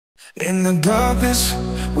In the darkness,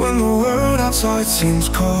 when the world outside seems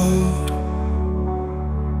cold,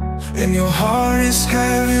 and your heart is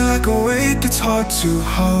heavy like a weight that's hard to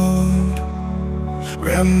hold,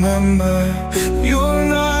 remember, you're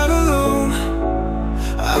not alone.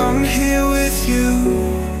 I'm here with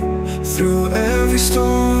you. Through every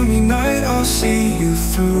stormy night, I'll see you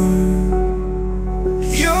through.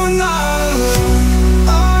 You're not alone.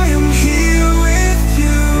 I am here with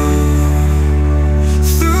you.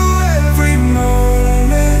 Through every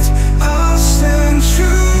moment, I'll stand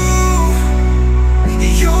true.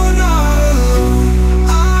 You're not alone.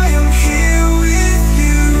 I am here with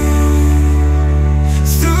you.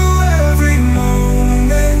 Through every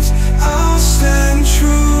moment, I'll stand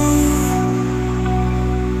true.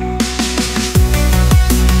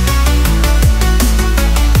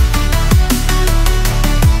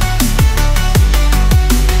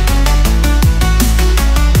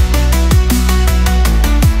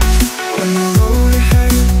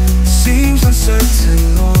 Uncertain,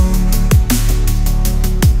 long,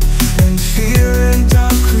 and fear and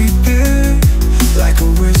doubt creep in like a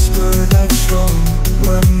whisper that's strong.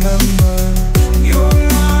 Remember, you're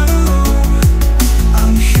not alone.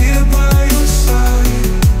 I'm here by your side,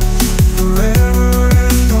 forever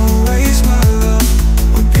and always. My love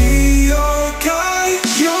will be your guide.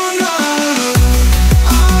 You're not alone.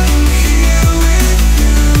 I'm here with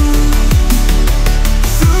you.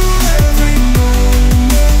 Through every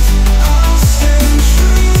moment, I'll stand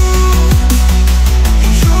true.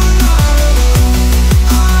 You're not alone.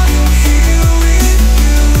 I am here with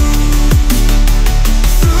you.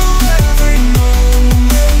 Through every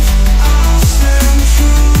moment, I'll stand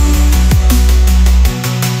true.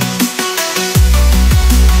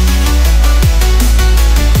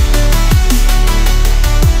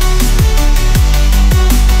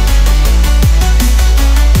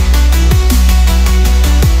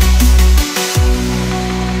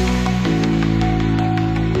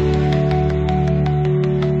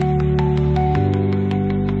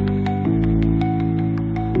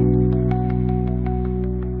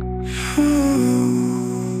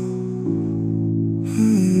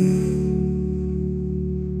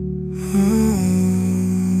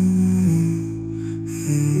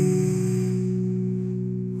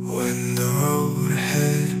 When the road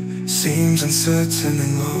ahead seems uncertain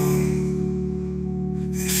and long,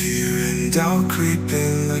 if you're in doubt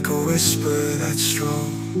creeping like a whisper that's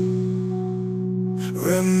strong,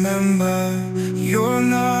 remember, you're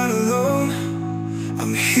not alone.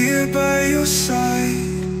 I'm here by your side,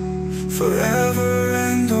 forever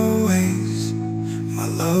and always. My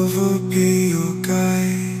love will be your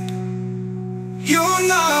guide. You're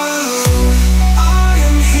not alone. I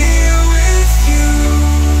am here with you.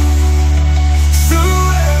 Through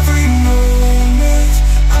every moment,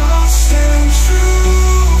 I'll stand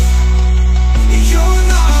true. You're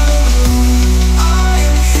not alone. I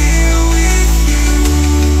am here with you.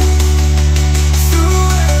 Through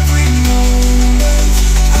every moment,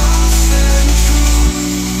 I'll stand true.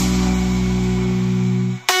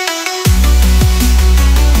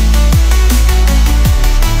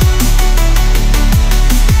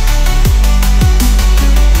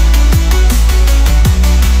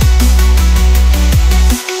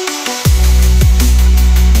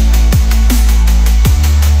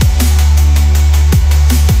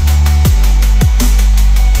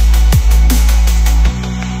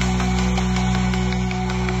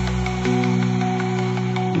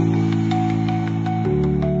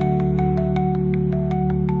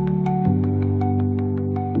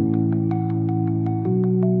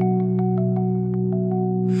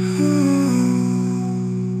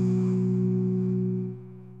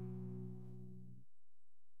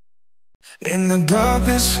 In the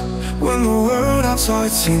darkness, when the world outside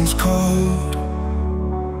seems cold,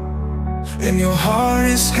 and your heart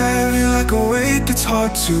is heavy like a weight that's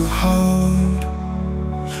hard to hold,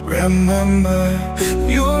 remember,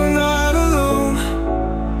 you're not alone.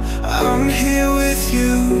 I'm here with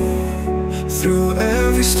you. Through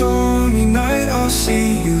every stormy night, I'll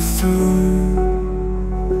see you through.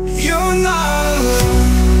 You're not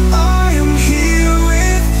alone. I am here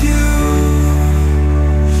with you.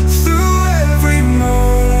 Through every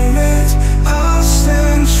moment, I'll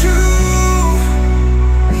stand true.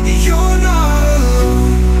 You're not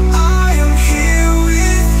alone. I am here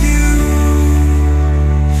with you.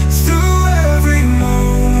 Through every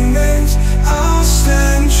moment, I'll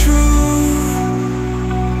stand true.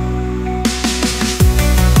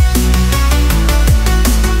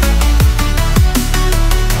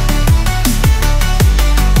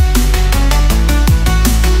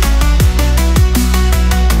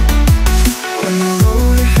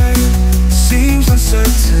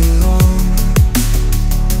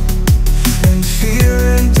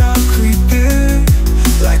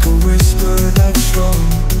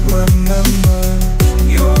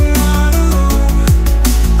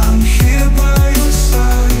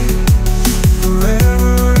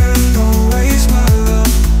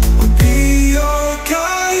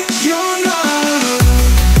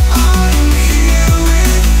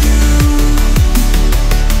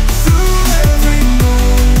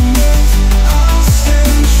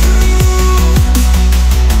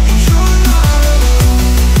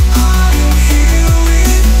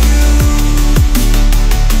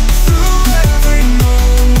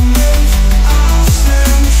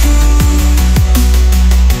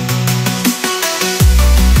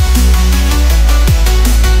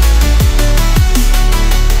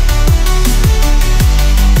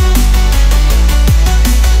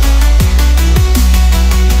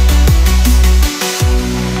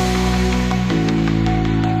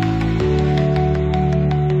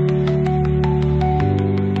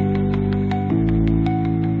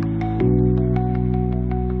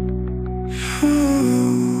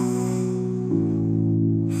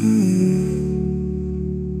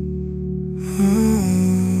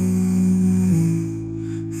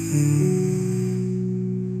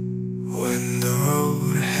 When the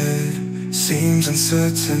road ahead seems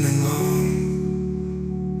uncertain and long,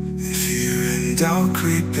 if you're in doubt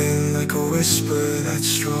creeping like a whisper that's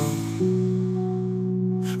strong,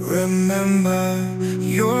 remember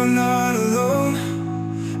you're not alone.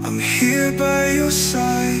 I'm here by your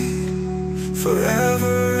side,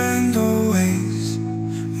 forever and always.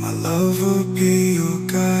 My love will be your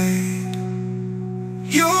guide.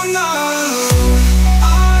 You're not alone,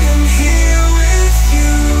 I am here with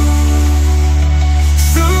you.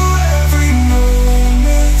 Through every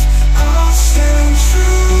moment, I'll stand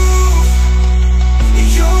true.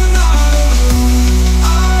 You're not alone,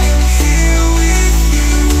 I am here with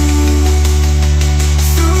you.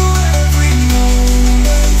 Through every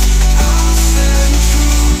moment, I'll stand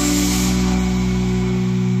true.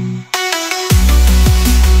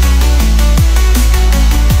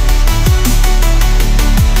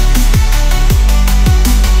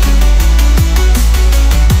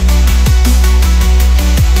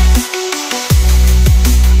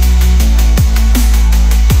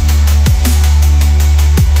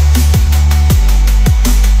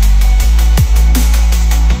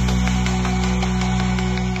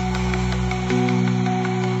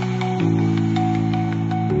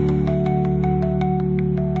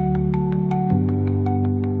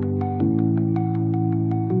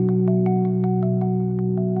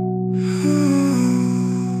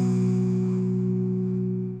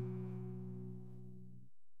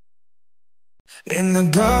 In the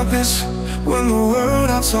darkness, when the world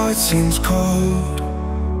outside seems cold,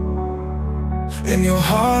 and your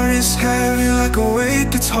heart is heavy like a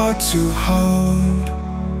weight that's hard to hold,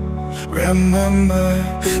 remember,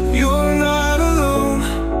 you're not alone.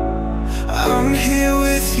 I'm here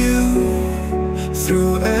with you.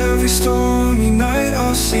 Through every stormy night,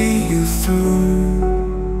 I'll see you through.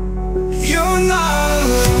 You're not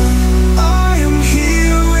alone, I am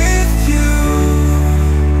here with you.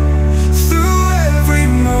 Through every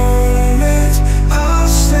moment, I'll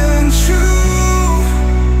stand true.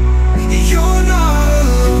 You're not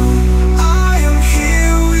alone, I am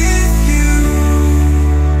here with you.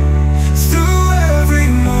 Through every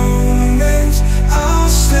moment, I'll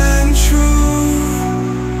stand true.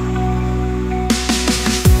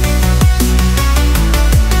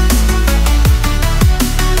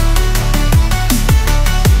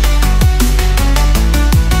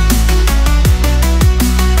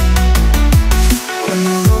 When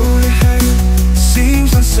the road ahead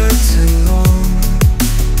seems uncertain long,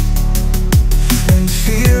 and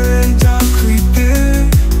fear and doubt creeping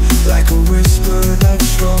like a whisper that's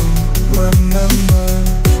strong, remember,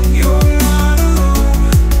 you're not alone.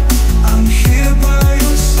 I'm here by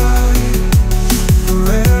your side,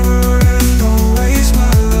 forever and always.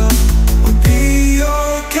 My love will be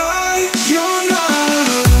your guide. You're not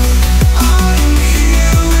alone, I'm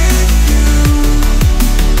here with you.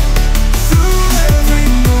 Through every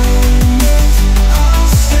moment, I'll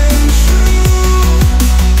stand true.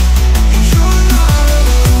 You're not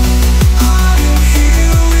alone, I am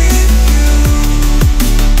here with you.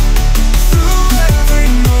 Through every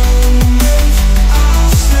moment,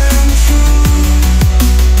 I'll stand true.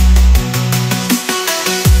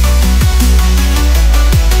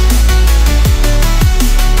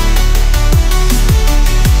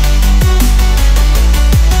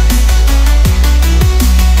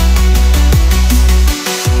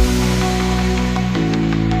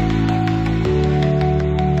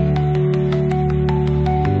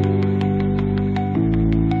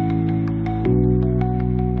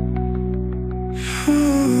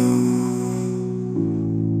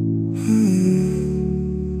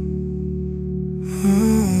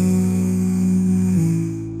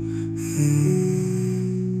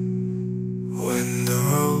 When the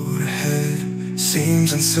road ahead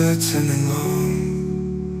seems uncertain and long,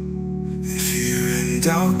 if you're in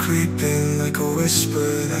doubt creeping like a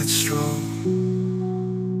whisper that's strong,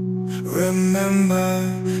 remember,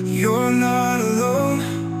 you're not alone.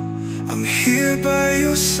 I'm here by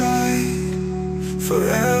your side,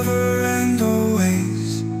 forever and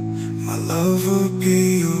always. My love will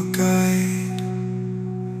be your guide.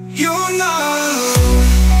 You're not alone,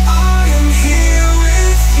 I am here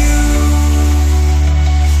with you.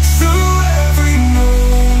 Through every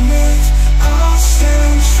moment, I'll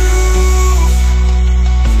stand true.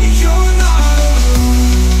 You're not alone,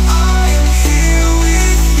 I am here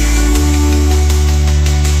with you.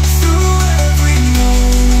 Through every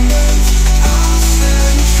moment, I'll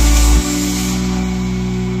stand true.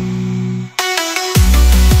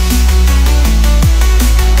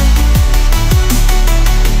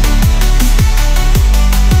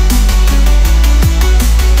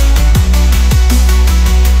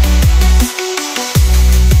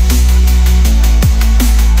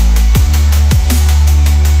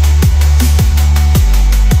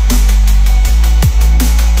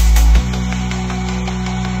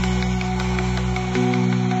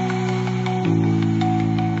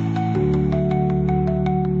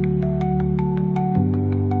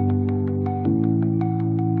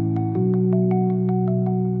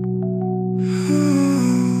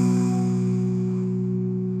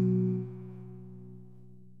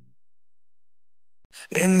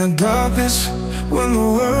 In the darkness, when the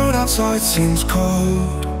world outside seems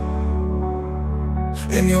cold,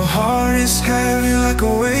 and your heart is heavy like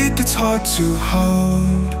a weight that's hard to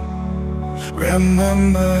hold,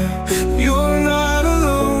 remember, you're not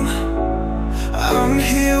alone. I'm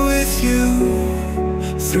here with you.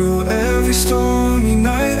 Through every stormy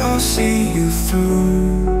night, I'll see you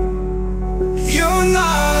through. You're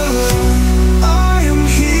not alone. I am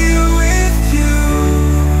here with you.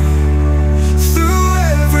 Through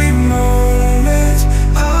every moment,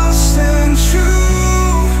 I'll stand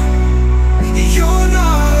true. You're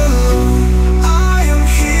not alone. I am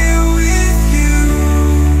here with you.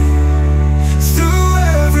 Through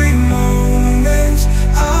every moment,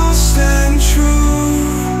 I'll stand true.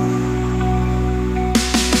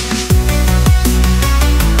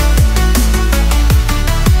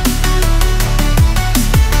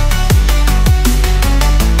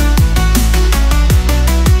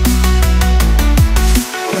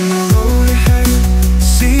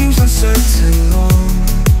 Uncertain, long,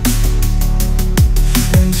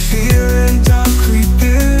 and fear and doubt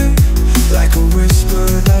creeping like a whisper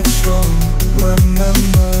that's strong.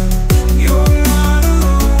 Remember, you're not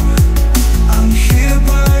alone. I'm here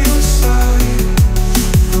by your side,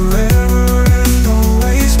 forever and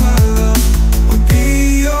always. My love will be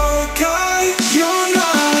your guide. You're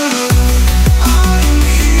not alone. I am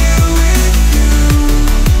here with you.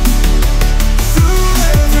 Through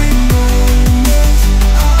every moment,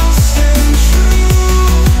 I'll stand true.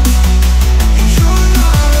 You're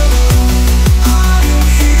not alone. I am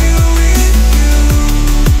here with you.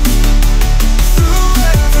 Through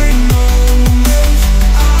every moment,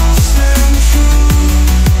 I'll stand true.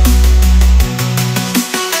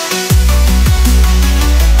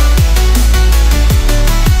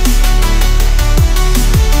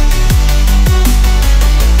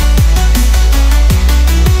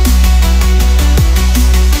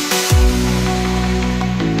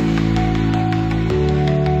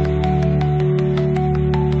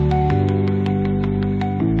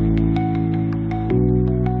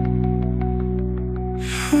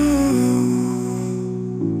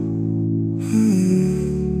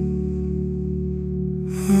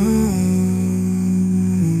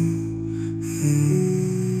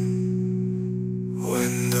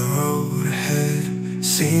 When the road ahead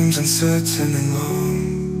seems uncertain and long,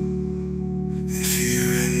 if fear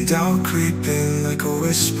and doubt creeping like a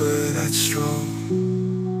whisper that's strong,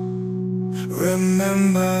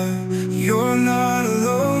 remember, you're not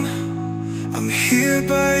alone. I'm here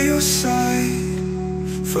by your side,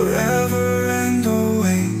 forever and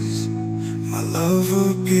always. My love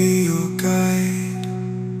will be your guide.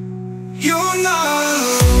 You're not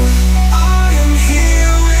alone. I am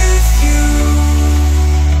here with you.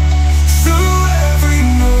 Through every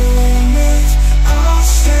moment, I'll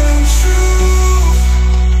stand true.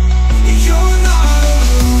 You're not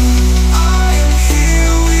alone. I am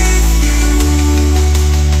here with you.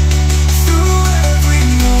 Through every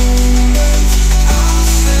moment, I'll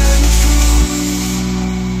stand true.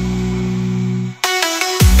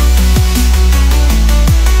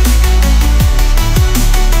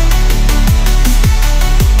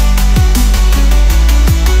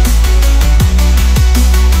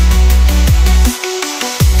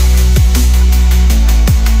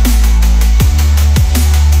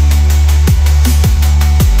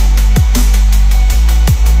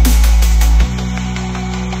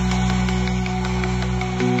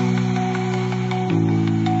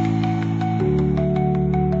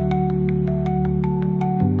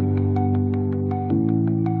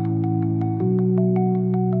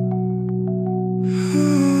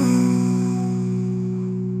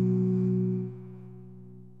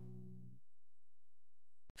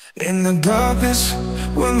 In the darkness,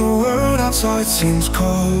 when the world outside seems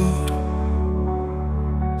cold,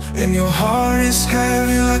 and your heart is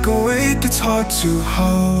heavy like a weight that's hard to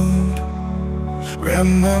hold,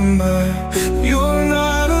 remember, you're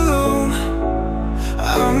not alone.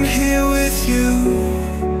 I'm here with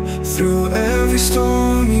you. Through every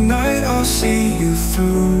stormy night, I'll see you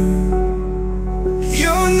through.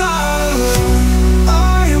 You're not alone.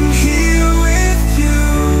 I am here with you.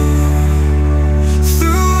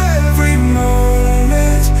 Through every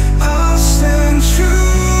moment, I'll stand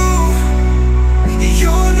true.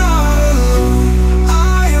 You're not alone.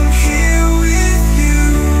 I am here with you.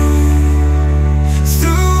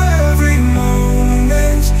 Through every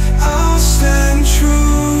moment, I'll stand true.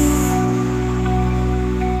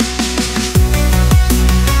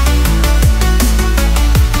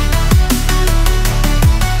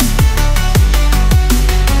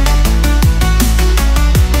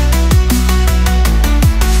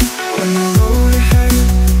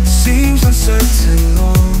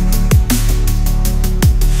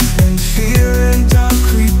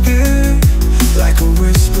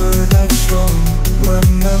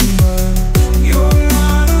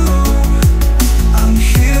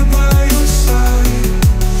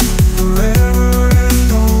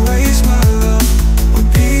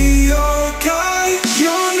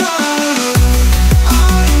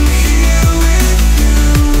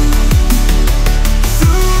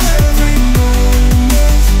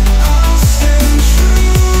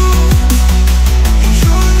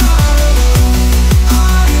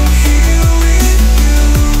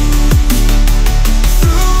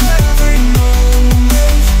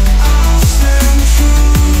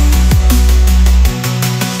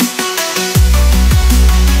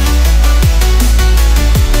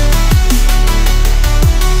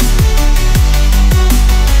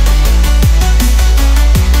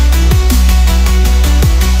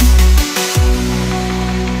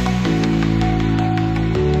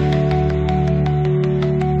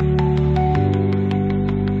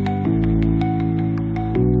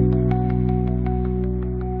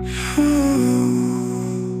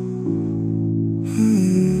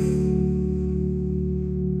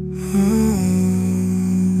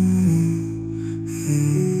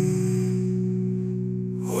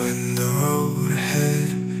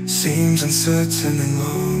 uncertain and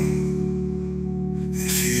long.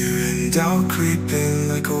 If you're in doubt, creeping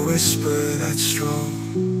like a whisper that's strong.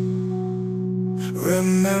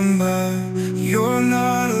 Remember, you're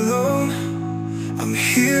not alone. I'm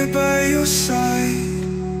here by your side,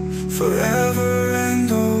 forever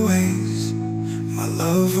and always. My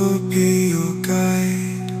love will be your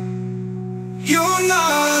guide. You're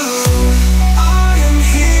not alone. I am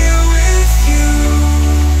here with you.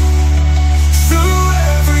 Through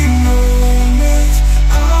every moment,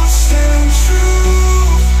 I'll stand true.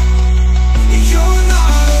 You're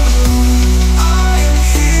not alone. I am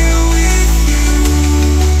here with you.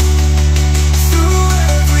 Through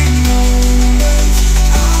every moment,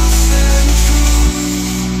 I'll stand true.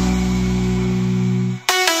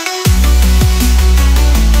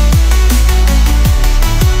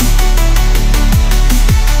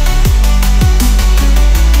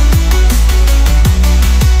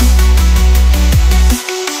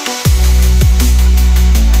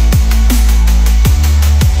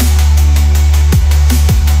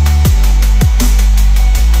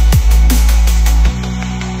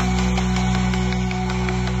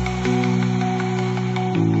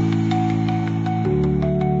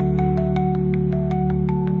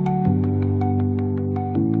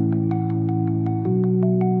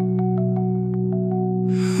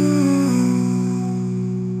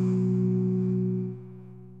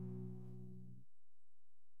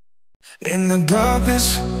 In the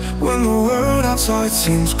darkness, when the world outside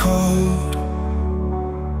seems cold,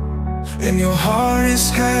 and your heart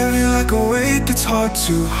is heavy like a weight that's hard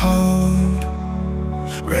to hold,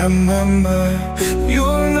 remember,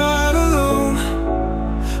 you're not alone.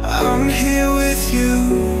 I'm here with you.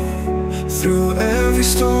 Through every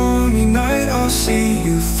stormy night, I'll see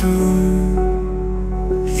you through.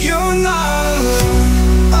 You're not alone.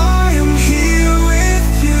 I am here with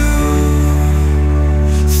you.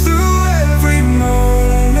 Through every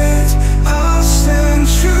moment, I'll stand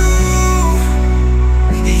true.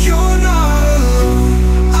 You're not alone.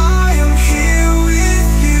 I am here with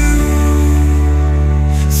you.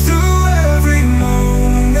 Through every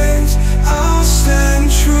moment, I'll stand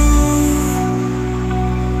true.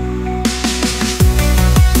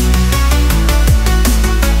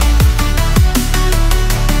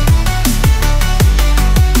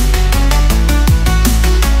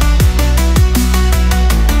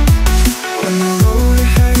 When the road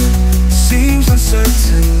ahead seems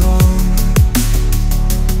uncertain long,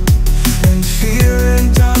 and fear and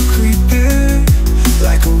doubt creeping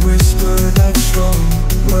like a whisper that's strong,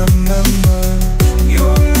 remember,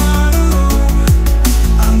 you're not alone.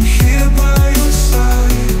 I'm here by your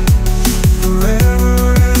side, forever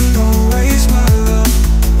and always. My love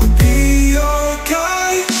will be your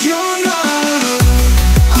guide. You're not alone.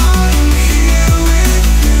 I am here with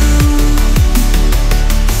you.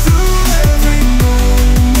 Through every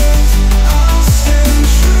moment, I'll stand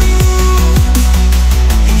true.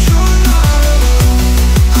 You're not alone.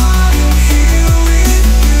 I am here with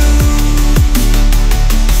you.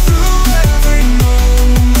 Through every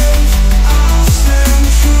moment, I'll stand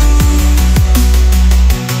true.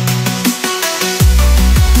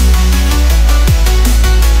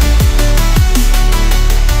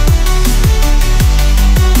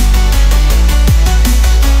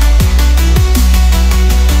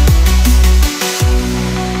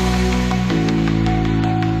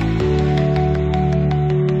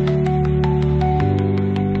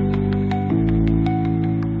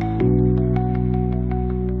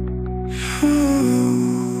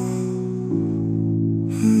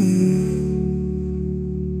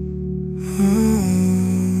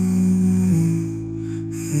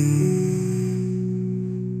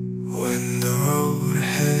 When the road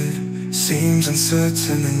ahead seems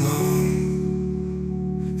uncertain and long,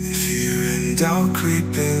 if you're in doubt,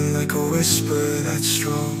 creeping like a whisper that's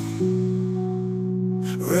strong,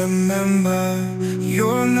 remember,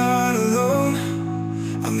 you're not alone.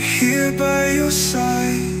 I'm here by your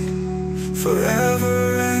side,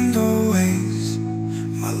 forever and always.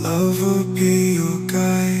 My love will be your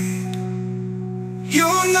guide.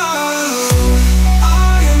 You're not alone.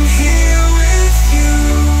 I am here with you.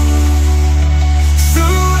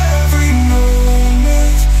 Through every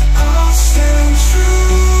moment, I'll stand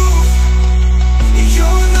true.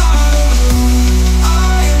 You're not alone.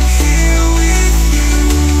 I am here with you.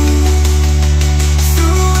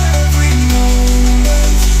 Through every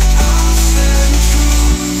moment, I'll stand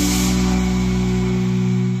true.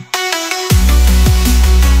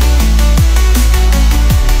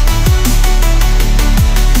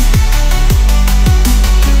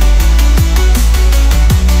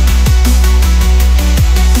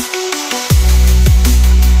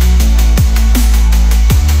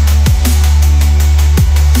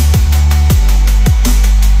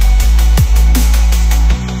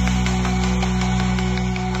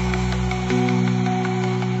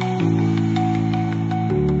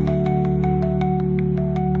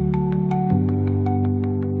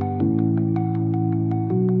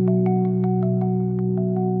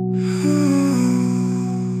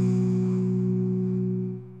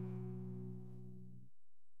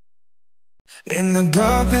 the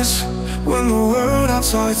darkness, when the world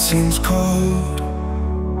outside seems cold,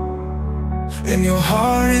 and your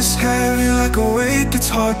heart is heavy like a weight that's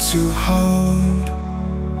hard to hold.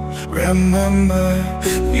 Remember,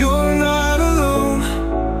 you're not alone.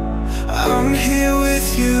 I'm here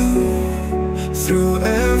with you. Through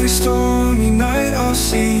every stormy night, I'll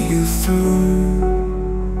see you through.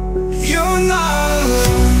 You're not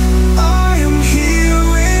alone. I am here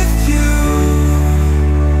with you.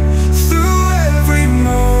 Through every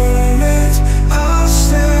moment, I'll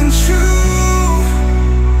stand true.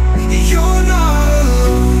 You're not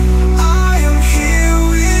alone. I am here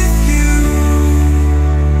with you.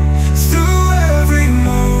 Through every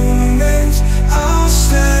moment, I'll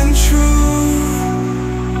stand true.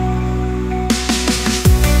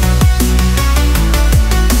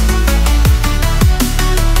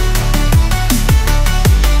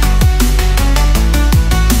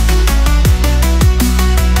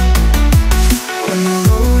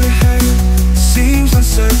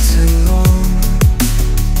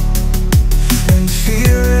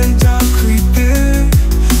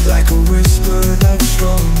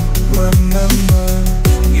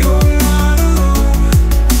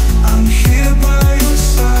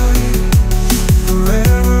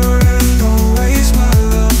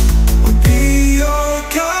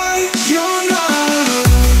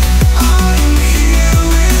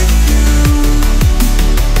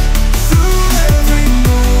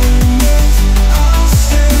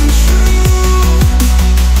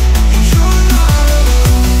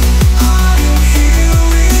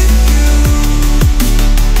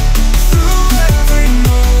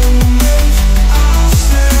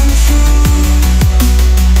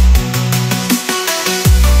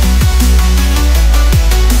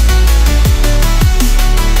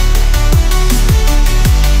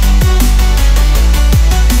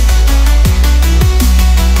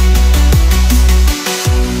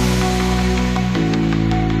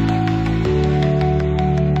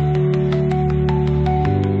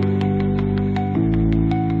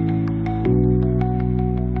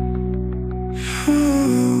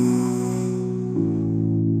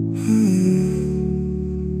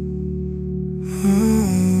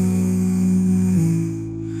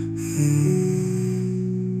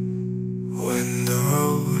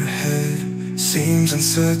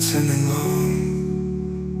 Uncertain and long,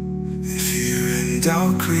 if you're in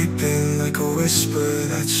doubt creeping like a whisper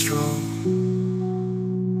that's strong,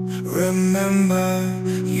 remember,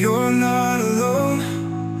 you're not alone.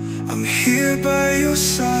 I'm here by your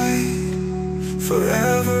side,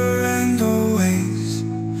 forever and always.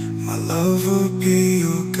 My love will be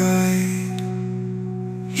your guide.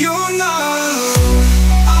 You're not alone.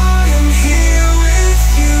 I am here with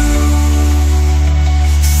you.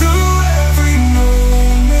 Through every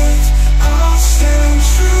moment, I'll stand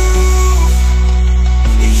true.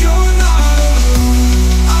 You're not alone.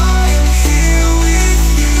 I am here with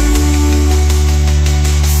you.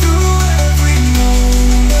 Through every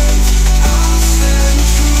moment, I'll stand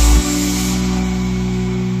true.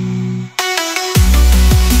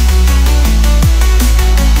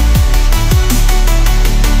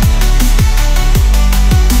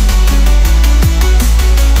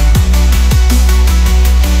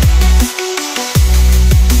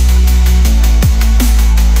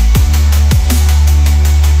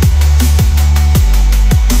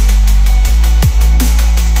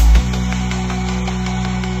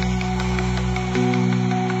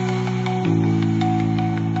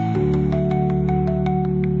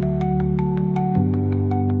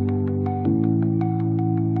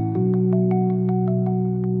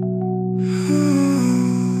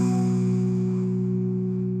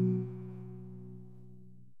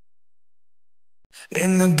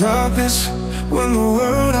 In the darkness, when the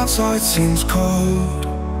world outside seems cold,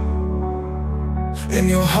 and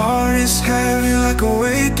your heart is heavy like a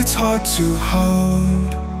weight that's hard to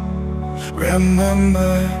hold,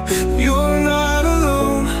 remember, you're not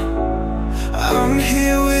alone. I'm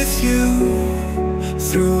here with you.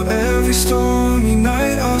 Through every stormy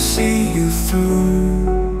night, I'll see you through.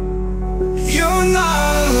 You're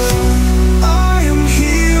not alone. I am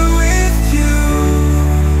here with you.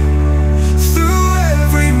 Through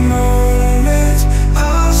every moment,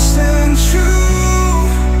 I'll stand true.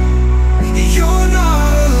 You're not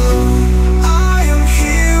alone. I am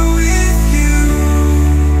here with you.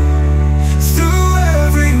 Through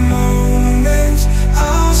every moment,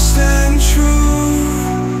 I'll stand true.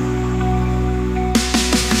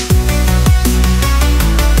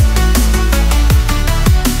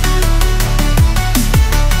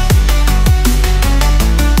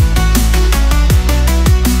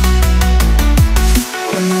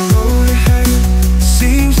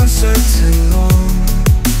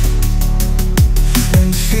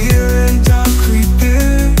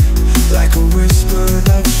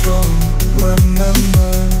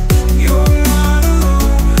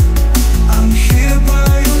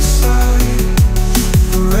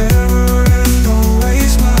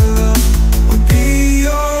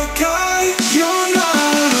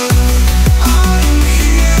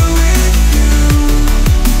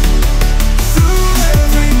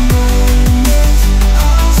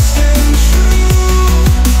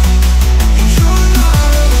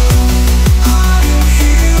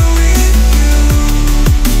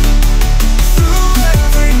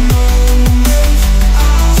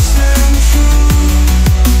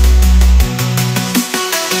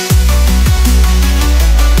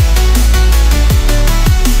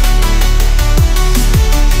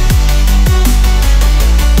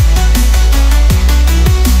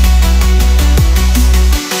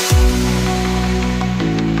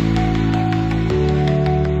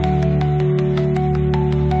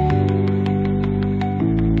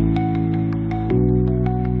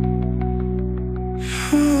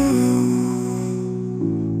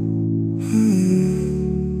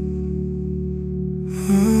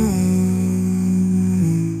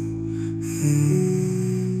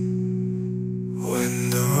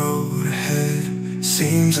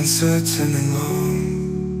 seems uncertain and long.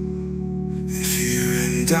 If you're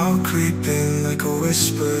in doubt, creeping like a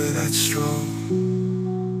whisper that's strong,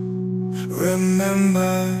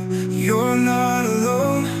 remember, you're not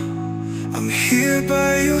alone. I'm here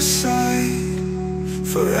by your side,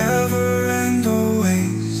 forever and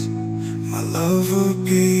always. My love will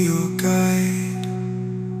be your guide.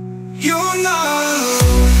 You're not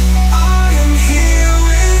alone. I am here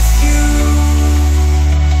with you.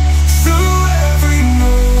 Through every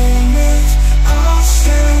moment, I'll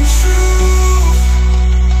stand true.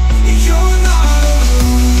 You're not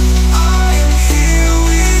alone. I am here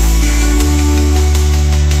with you.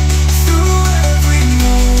 Through every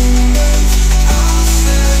moment, I'll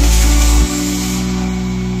stand true.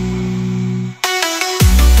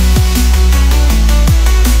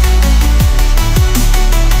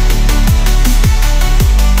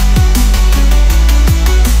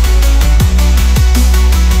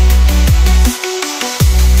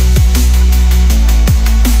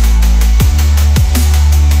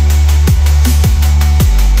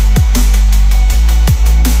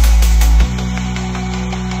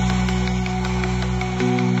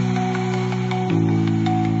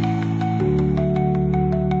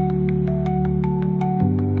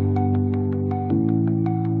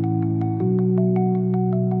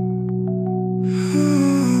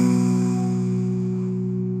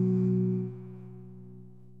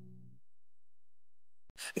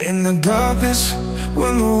 In the darkness,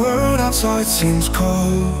 when the world outside seems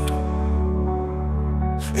cold,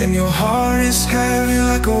 and your heart is heavy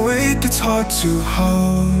like a weight that's hard to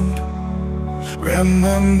hold,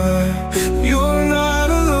 remember, you're not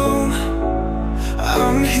alone.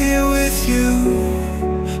 I'm here with you.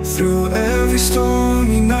 Through every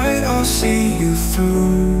stormy night, I'll see you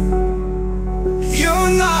through.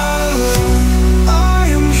 You're not alone. I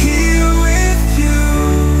am here with you.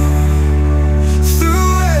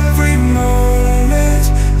 Through every moment,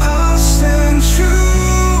 I'll stand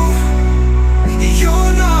true.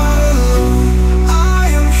 You're not alone. I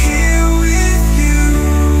am here with you.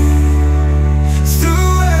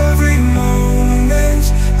 Through every moment,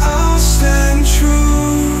 I'll stand true.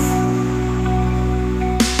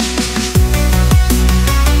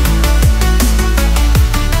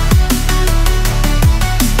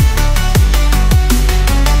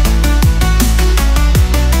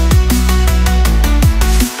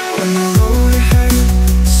 When the road ahead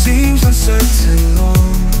seems uncertain,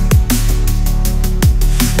 long,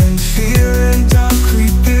 and fear and doubt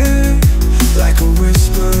creeping like a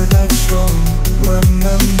whisper that's strong,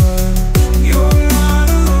 remember, you're not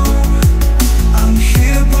alone. I'm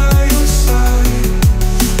here by your side,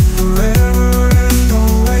 forever and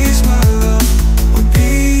always. My love will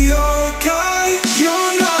be your guide.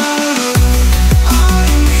 You're not alone.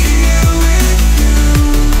 I'm here with you.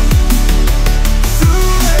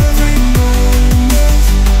 Through every moment,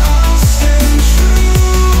 I'll stand true.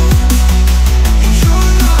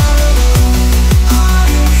 You're not alone. I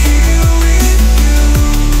am here with you.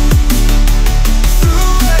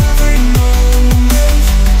 Through every moment,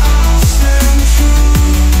 I'll stand true.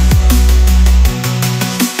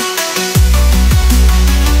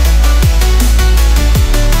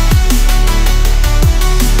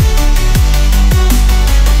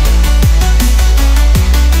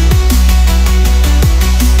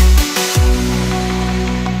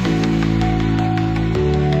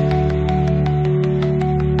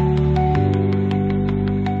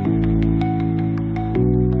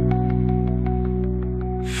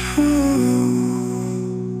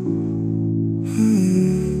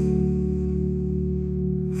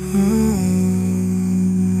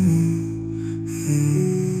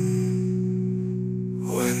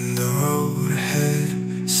 When the road ahead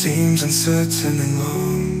seems uncertain and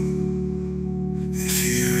long, if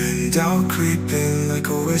you're in doubt, creeping like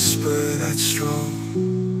a whisper that's strong,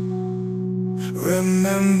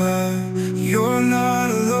 remember, you're not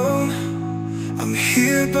alone. I'm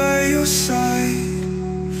here by your side,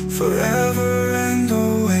 forever and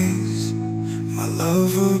always. My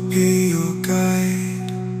love will be your guide.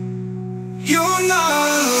 You're not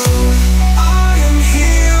alone. I am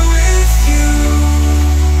here with you.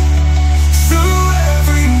 Through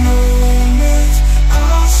every moment,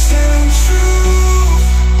 I'll stand true.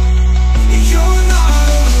 You're not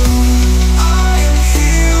alone. I am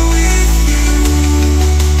here with you.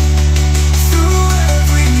 Through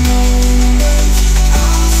every moment,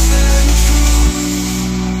 I'll stand true.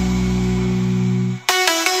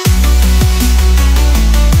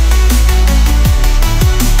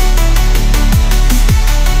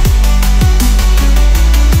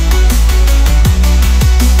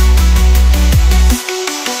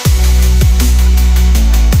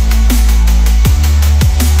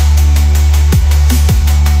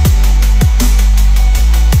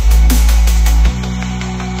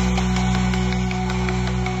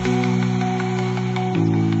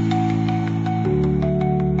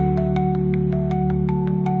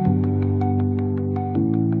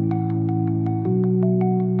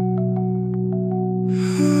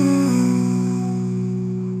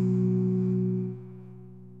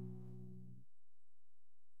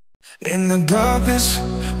 darkness,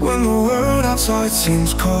 when the world outside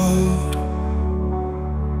seems cold,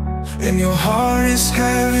 and your heart is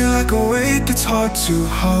heavy like a weight that's hard to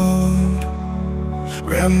hold,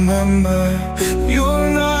 remember, you're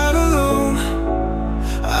not alone.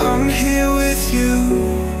 I'm here with you.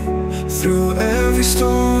 Through every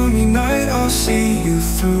stormy night, I'll see you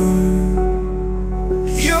through.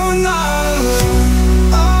 You're not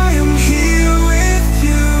alone. I am here with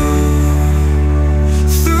you.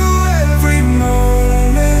 Through every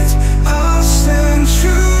moment, I'll stand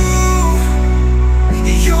true.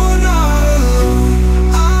 You're not alone.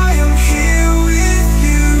 I am here with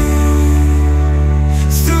you.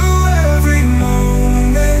 Through every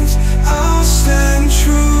moment, I'll stand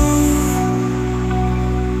true.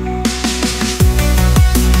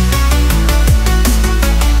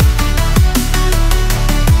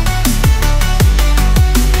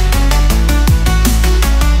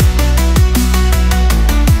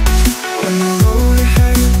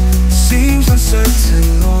 Uncertain,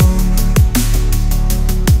 long,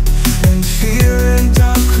 and fear and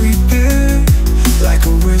doubt creeping like a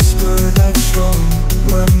whisper that's strong.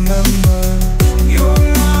 Remember, you're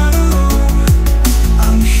not alone.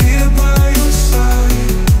 I'm here by your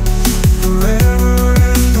side, forever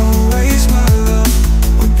and always. My love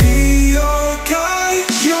will be your guide.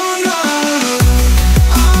 You're not alone.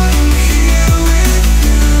 I am here with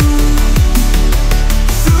you.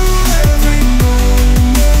 Through every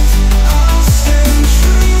moment, I'll stand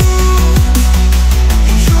true.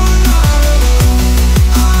 You're not alone.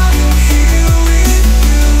 I am here with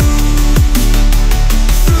you.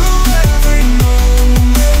 Through every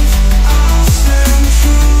moment, I'll stand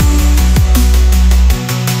true.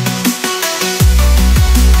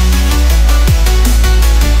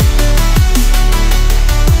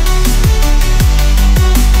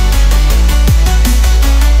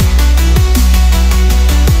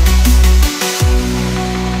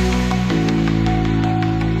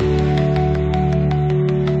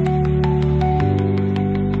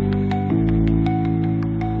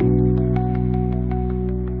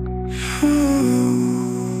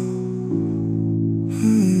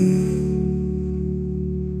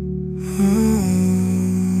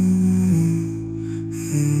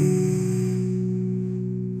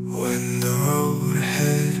 When the road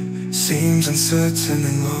ahead seems uncertain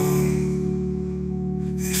and long,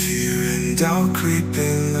 if fear and doubt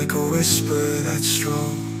creeping like a whisper that's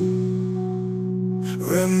strong,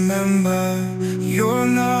 remember, you're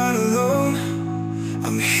not alone.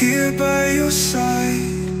 I'm here by your side,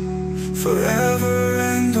 forever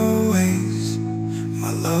and always.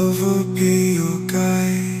 My love will be your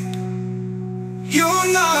guide. You're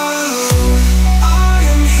not alone. I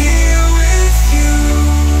am here with you.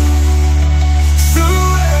 Through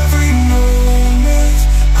every moment,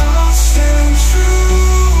 I'll stand true.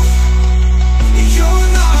 You're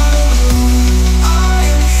not alone. I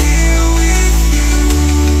am here with you.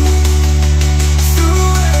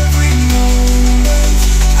 Through every moment,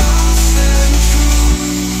 I'll stand true.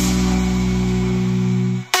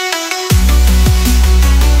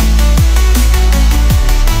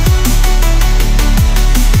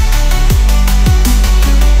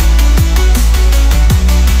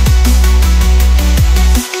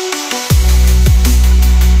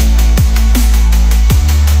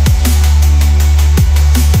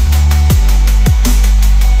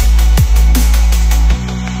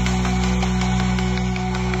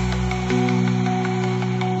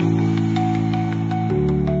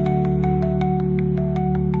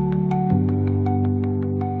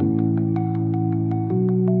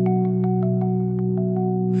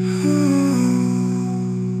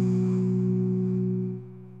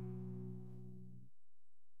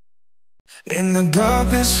 In the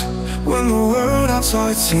darkness, when the world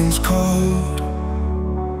outside seems cold,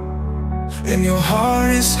 and your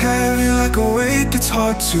heart is heavy like a weight that's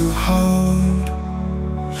hard to hold,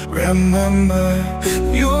 remember,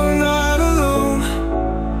 you're not alone.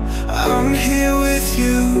 I'm here with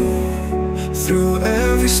you. Through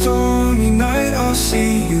every stormy night, I'll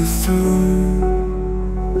see you through.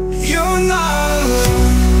 You're not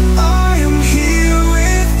alone. I am here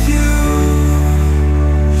with you.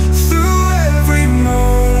 Through every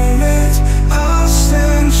moment, I'll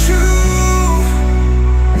stand true.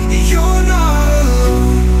 You're not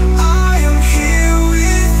alone. I am here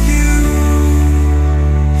with you.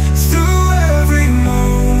 Through every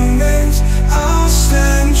moment, I'll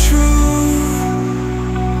stand true.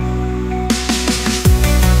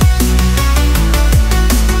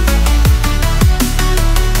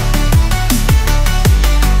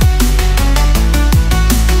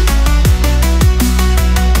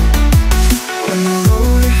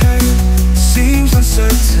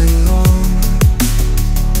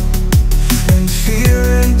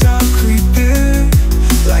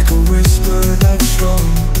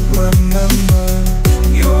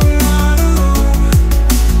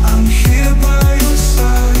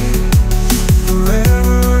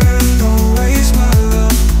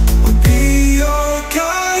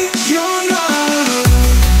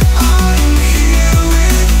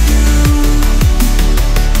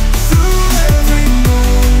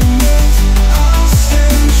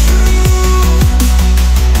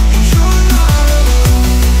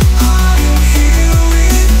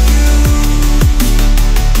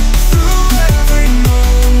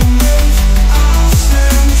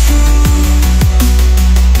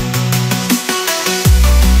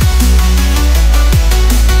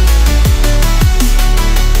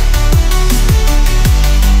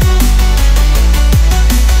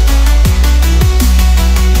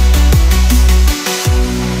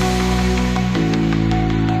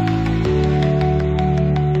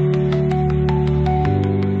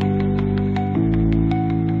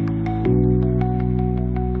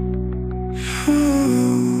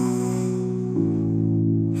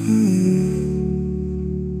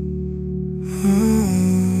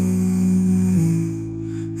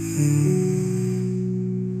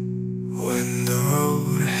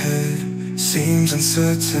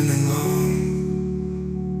 uncertain and long.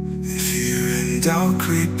 If you're in doubt,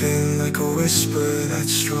 creeping like a whisper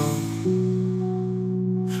that's strong,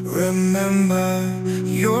 remember,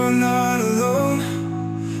 you're not alone.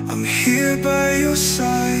 I'm here by your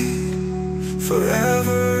side,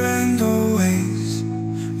 forever and always.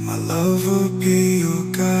 My love will be your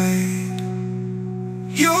guide.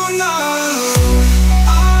 You're not alone,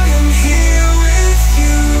 I am here with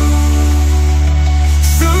you.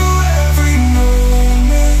 Through every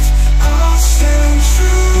moment, I'll stand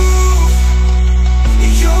true.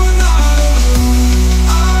 You're not alone,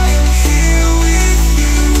 I am here with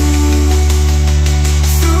you.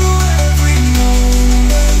 Through every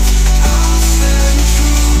moment, I'll stand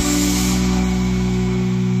true.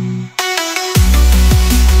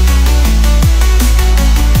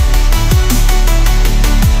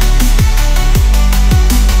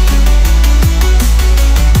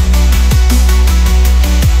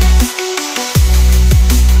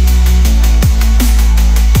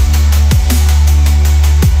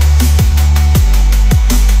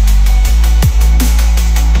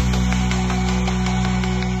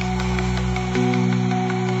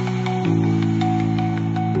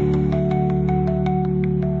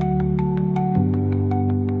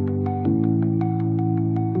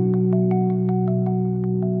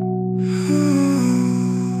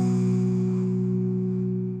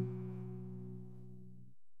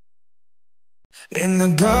 In the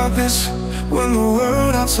darkness, when the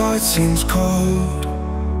world outside seems cold,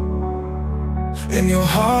 and your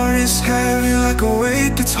heart is heavy like a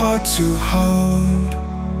weight that's hard to hold,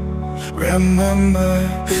 remember,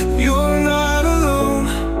 you're not alone.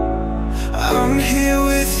 I'm here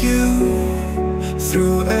with you.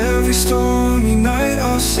 Through every stormy night,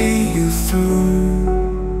 I'll see you through.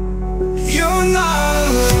 You're not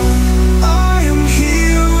alone, I am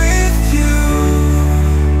here with you.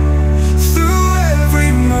 Through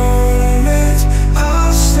every moment,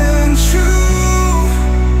 I'll stand true.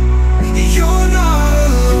 You're not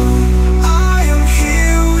alone, I am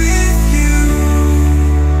here with you.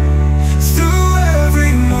 Through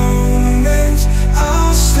every moment,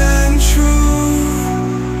 I'll stand true.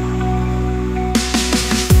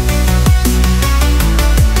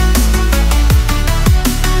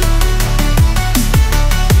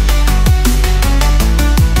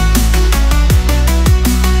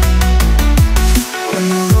 When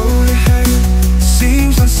the road ahead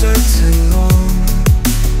seems uncertain long,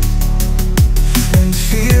 and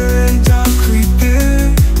fear and doubt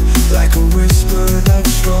creeping like a whisper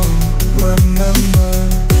that's strong, remember,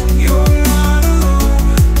 you're not alone.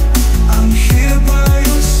 I'm here by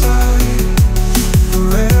your side,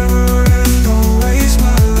 forever and always.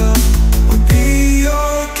 My love will be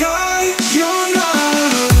your guide. You're not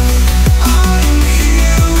alone, I am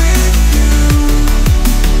here with you.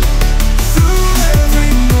 Through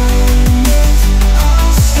every moment,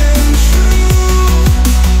 I'll stand true.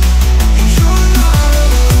 You're not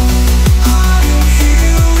alone, I am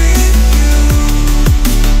here with you.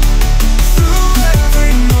 Through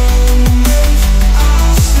every moment,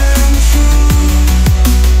 I'll stand true.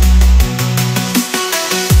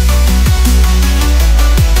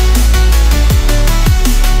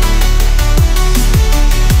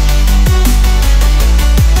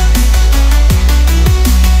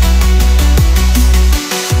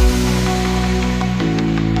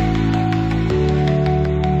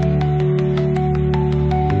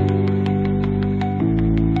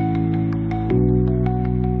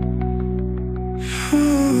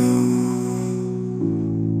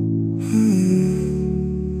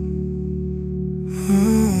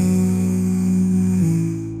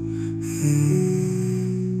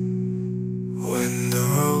 When the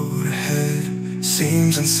road ahead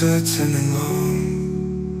seems uncertain and long,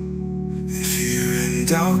 if you're in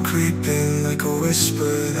doubt, creeping like a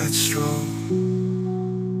whisper that's strong,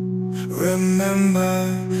 remember,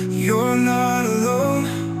 you're not alone.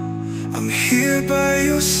 I'm here by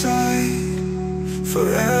your side,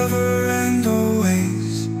 forever and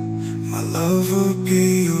always. My love will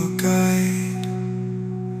be your guide.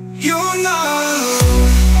 You're not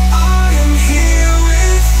alone, I am here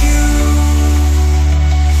with you.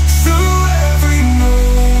 Through every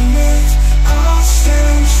moment, I'll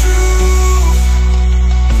stand true.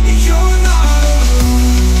 You're not alone,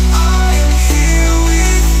 I am here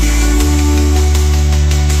with you.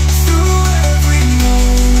 Through every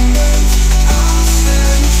moment, I'll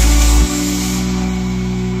stand true.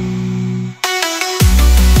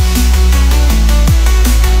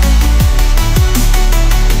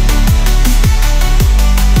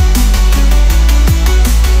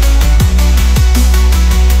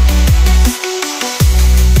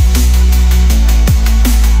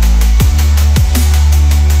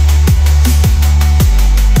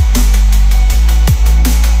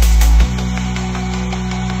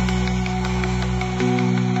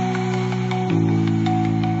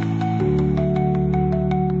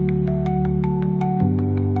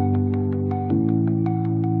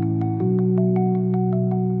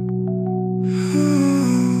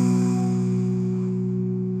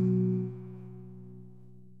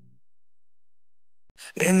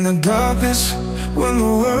 In the darkness, when the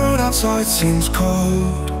world outside seems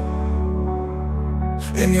cold,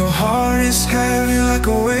 and your heart is heavy like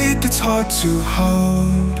a weight that's hard to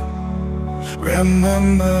hold,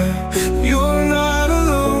 remember, you're not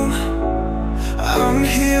alone. I'm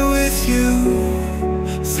here with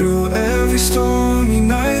you. Through every stormy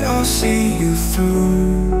night, I'll see you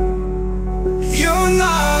through. You're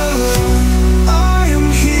not alone. I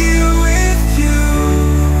am here with you.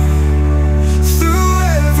 Through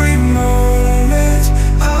every moment,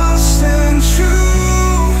 I'll stand true.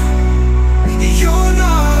 You're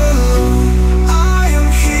not alone. I am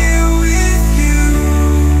here with you.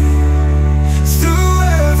 Through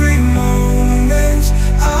every moment,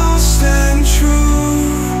 I'll stand true.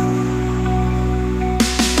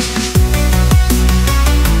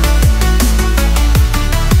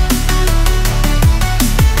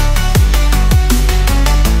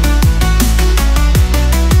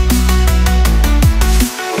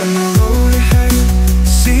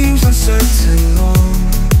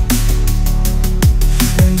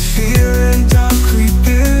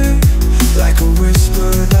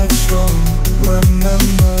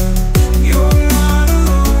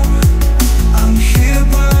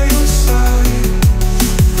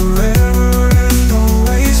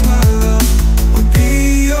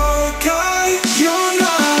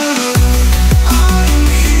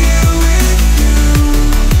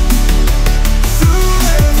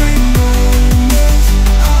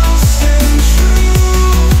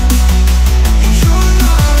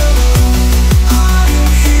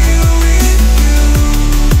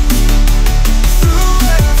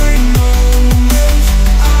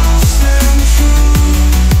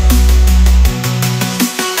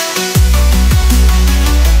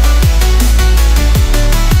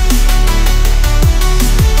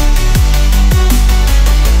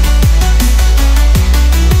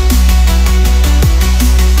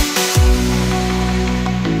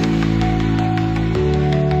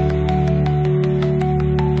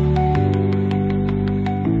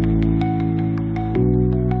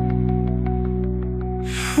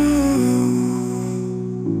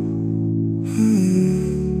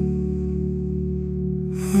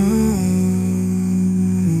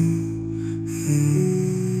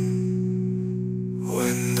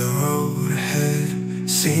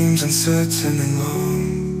 Seems uncertain and long.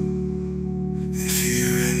 If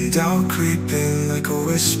you're in doubt, creeping like a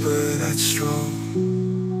whisper that's strong,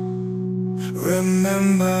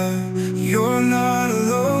 remember, you're not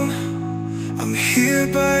alone. I'm here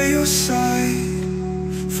by your side,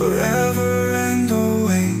 forever and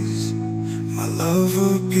always. My love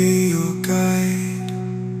will be your guide.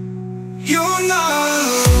 You're not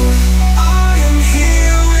alone.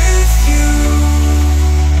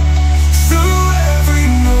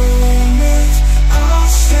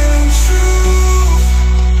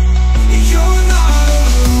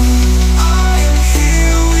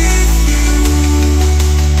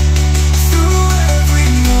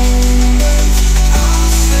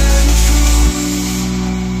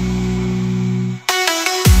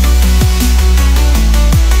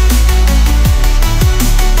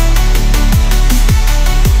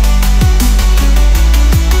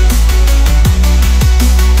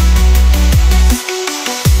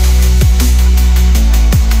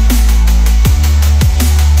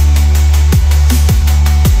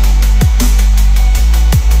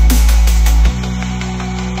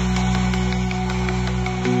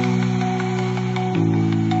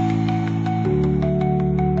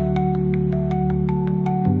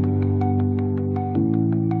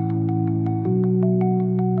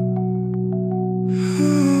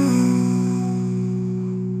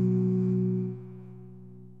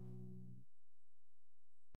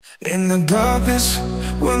 In the darkness,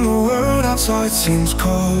 when the world outside seems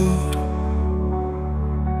cold,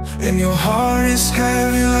 and your heart is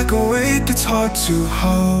heavy like a weight that's hard to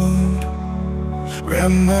hold,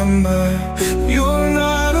 remember, you're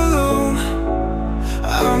not alone.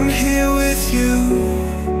 I'm here with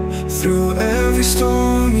you. Through every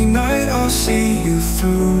stormy night, I'll see you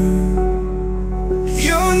through.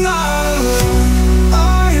 You're not alone.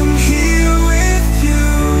 I am here with you.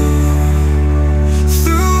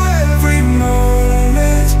 Through every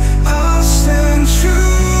moment, I'll stand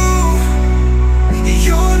true.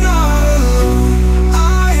 You're not alone.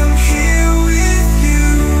 I am here with you.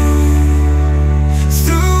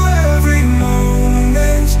 Through every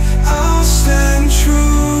moment, I'll stand true.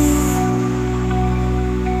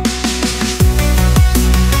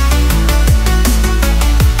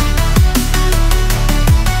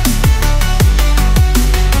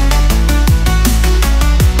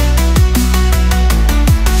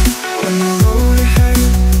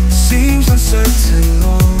 uncertain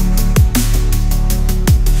long,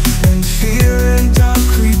 and fear and doubt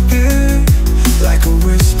creeping like a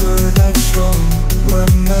whisper that's strong.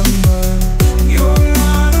 Remember, you're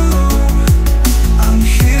not alone. I'm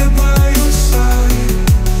here by your side,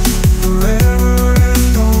 forever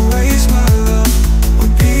and always. My love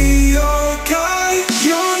will be your guide.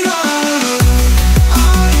 You're not alone.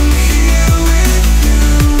 I'm here with you.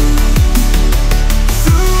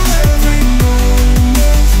 Through every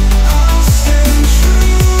moment, I'll stand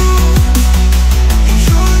true.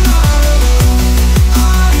 You're not alone.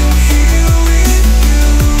 I am here with you.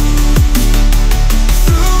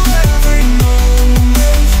 Through every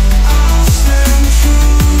moment, I'll stand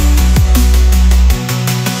true.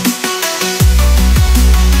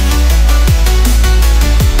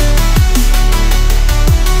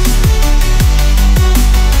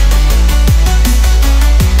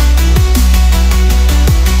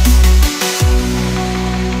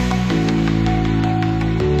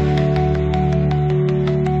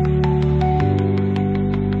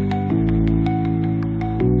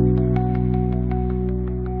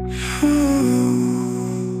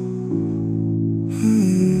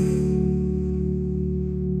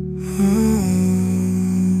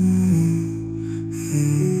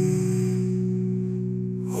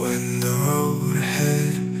 When the road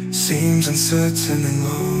ahead seems uncertain and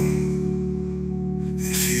long,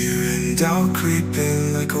 if fear and doubt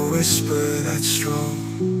creeping like a whisper that's strong,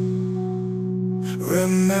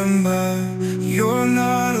 remember, you're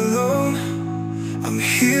not alone. I'm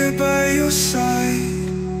here by your side,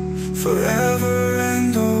 forever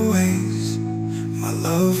and always. My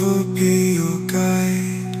love will be your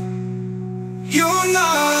guide. You're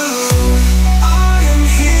not alone. I am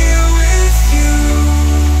here with you.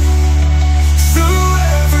 Through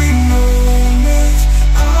every moment,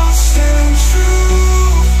 I'll stand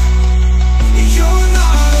true. You're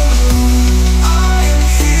not alone. I am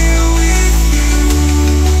here with you.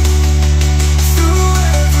 Through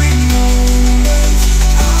every moment,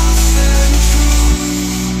 I'll stand true.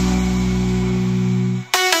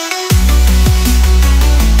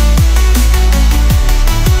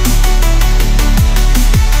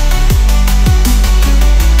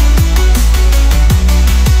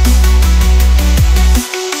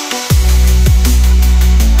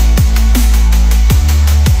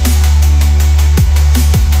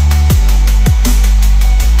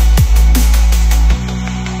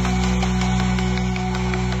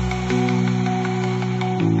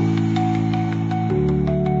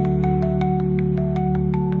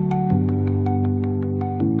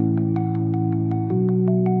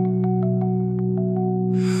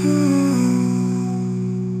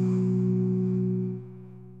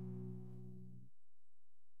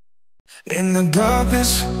 In the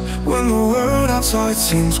darkness, when the world outside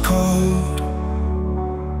seems cold,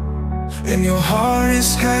 and your heart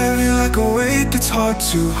is heavy like a weight that's hard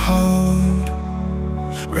to hold,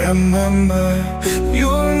 remember,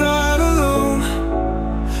 you're not alone.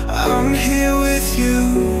 I'm here with you.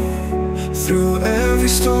 Through every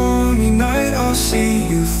stormy night, I'll see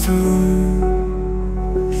you through.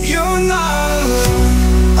 You're not alone.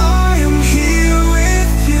 I am here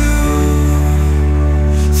with you.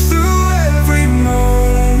 Through every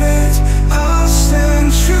moment, I'll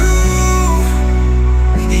stand true.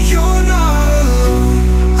 You're not alone.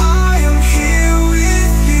 I am here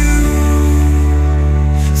with you.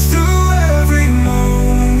 Through every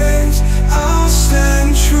moment, I'll stand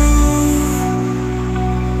true.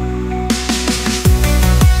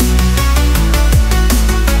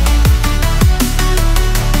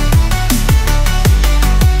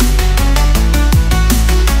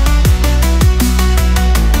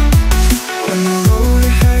 When the road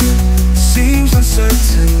ahead seems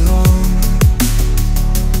uncertain long,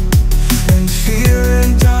 and fear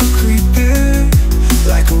and doubt creeping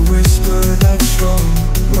like a whisper that's strong,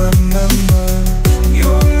 remember,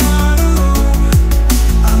 you're not alone.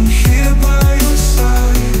 I'm here by your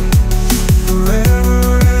side, forever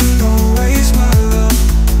and always. My love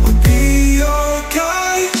will be your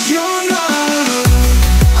guide. You're not alone.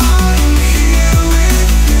 I'm here with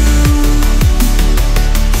you.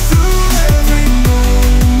 Through every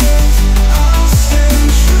moment, I'll stand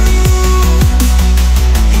true.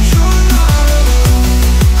 You're not alone.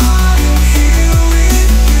 I am here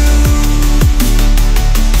with you.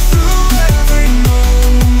 Through every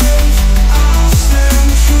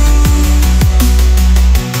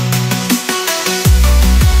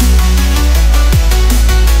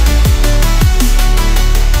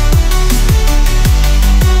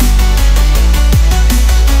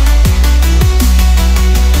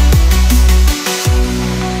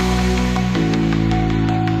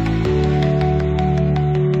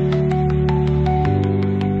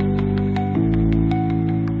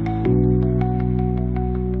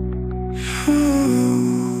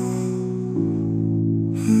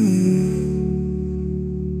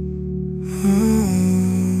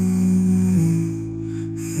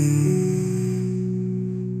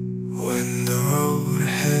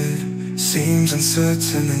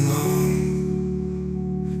uncertain and long.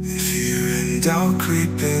 If you're in doubt,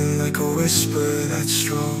 creeping like a whisper that's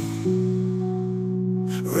strong,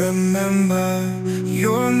 remember,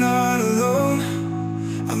 you're not alone.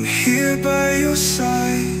 I'm here by your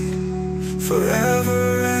side,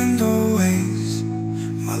 forever and always.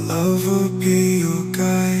 My love will be your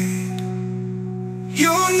guide.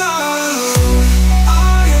 You're not alone,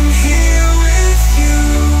 I am here with you.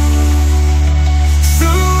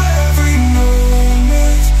 Through every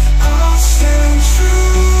moment, I'll stand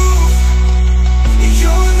true.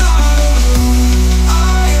 You're not alone,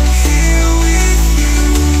 I am here with you.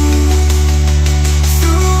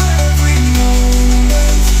 Through every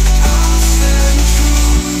moment, I'll stand true.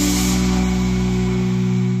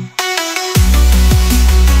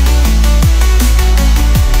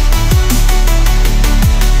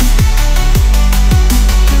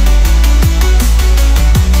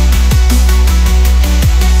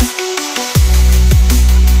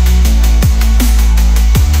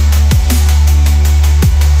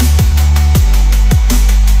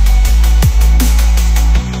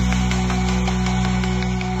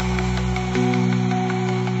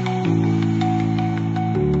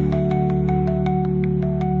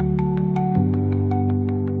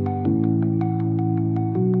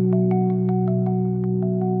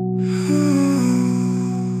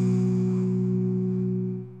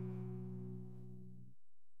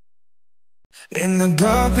 In the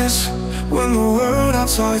darkness, when the world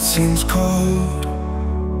outside seems cold,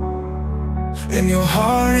 and your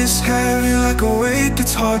heart is heavy like a weight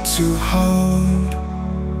that's hard to hold,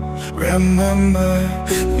 remember,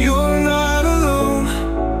 you're not alone.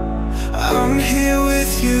 I'm here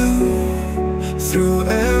with you. Through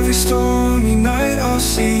every stormy night, I'll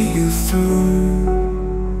see you through.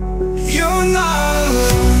 You're not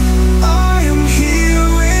alone, I am here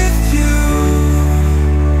with you.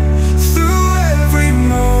 Through every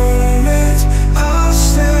moment, I'll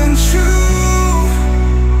stand true.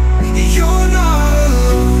 You're not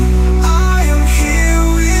alone, I am here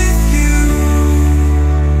with you.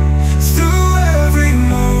 Through every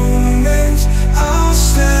moment, I'll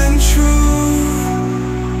stand true.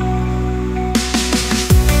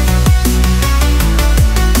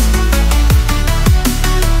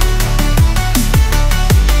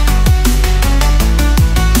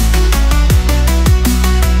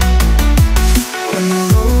 When the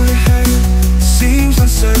road ahead seems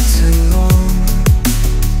uncertain long,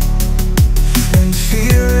 and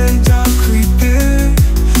fear and doubt creeping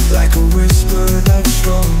like a whisper that's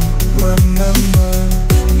strong, remember,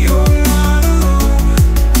 you're not alone.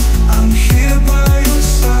 I'm here by your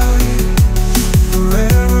side,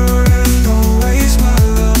 forever and always. My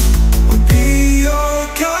love will be your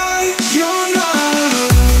guide. You're not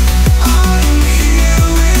alone, I am here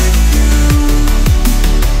with you.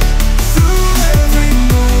 Through every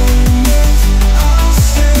moment, I'll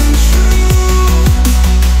stand true.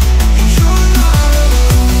 You're not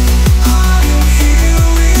alone, I am here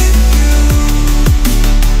with you.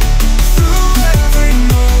 Through every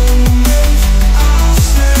moment, I'll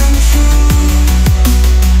stand true.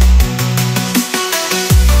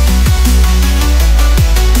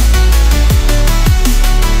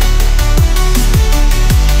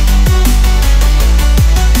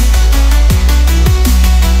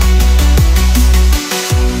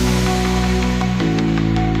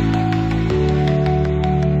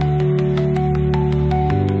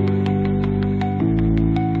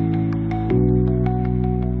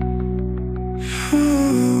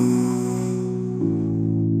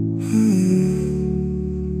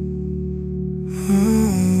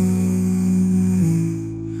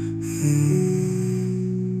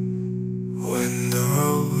 When the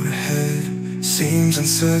road ahead seems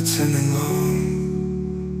uncertain and long,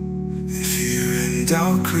 if you're in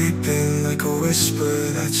doubt, creeping like a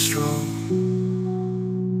whisper that's strong,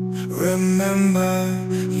 remember,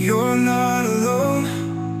 you're not alone.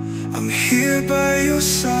 I'm here by your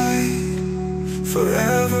side,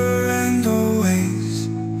 forever and always.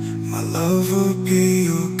 My love will be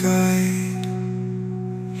your guide.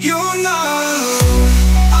 You're not